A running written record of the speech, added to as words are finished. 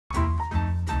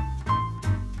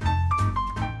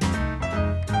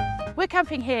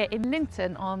camping here in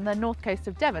Linton on the north coast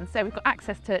of Devon, so we've got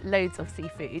access to loads of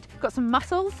seafood. We've got some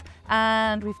mussels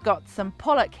and we've got some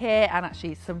pollock here and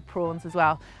actually some prawns as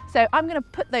well. So I'm going to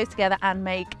put those together and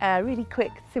make a really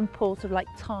quick, simple sort of like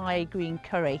Thai green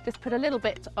curry. Just put a little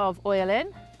bit of oil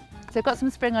in. So I've got some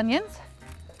spring onions.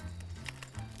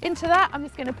 Into that I'm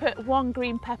just going to put 1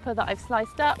 green pepper that I've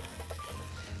sliced up.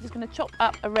 I'm just going to chop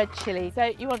up a red chilli. So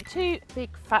you want 2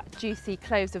 big fat juicy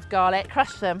cloves of garlic.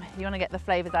 Crush them, you want to get the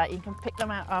flavours out. You can pick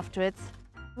them out afterwards.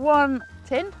 1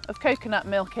 tin of coconut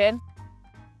milk in.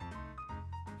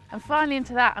 And finally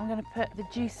into that I'm going to put the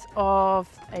juice of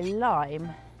a lime.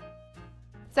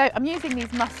 So I'm using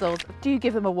these mussels. Do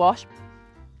give them a wash.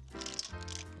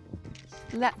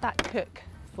 Let that cook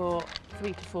for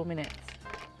 3 to 4 minutes.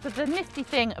 So the nifty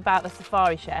thing about the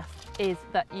Safari Chef is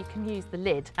that you can use the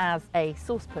lid as a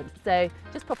saucepan. So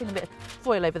just popping a bit of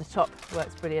foil over the top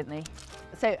works brilliantly.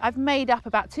 So I've made up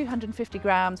about 250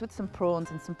 grams with some prawns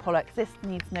and some pollock. This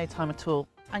needs no time at all.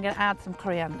 I'm going to add some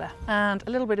coriander and a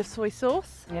little bit of soy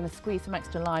sauce. I'm going to squeeze some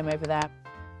extra lime over there.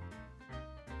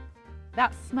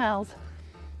 That smells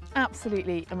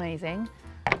absolutely amazing.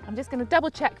 I'm just going to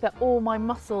double check that all my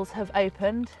mussels have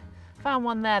opened. Found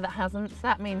one there that hasn't, so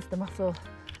that means the mussel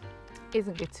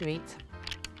isn't good to eat.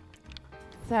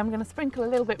 So I'm going to sprinkle a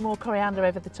little bit more coriander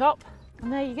over the top,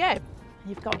 and there you go.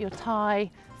 You've got your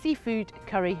Thai seafood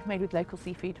curry made with local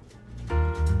seafood.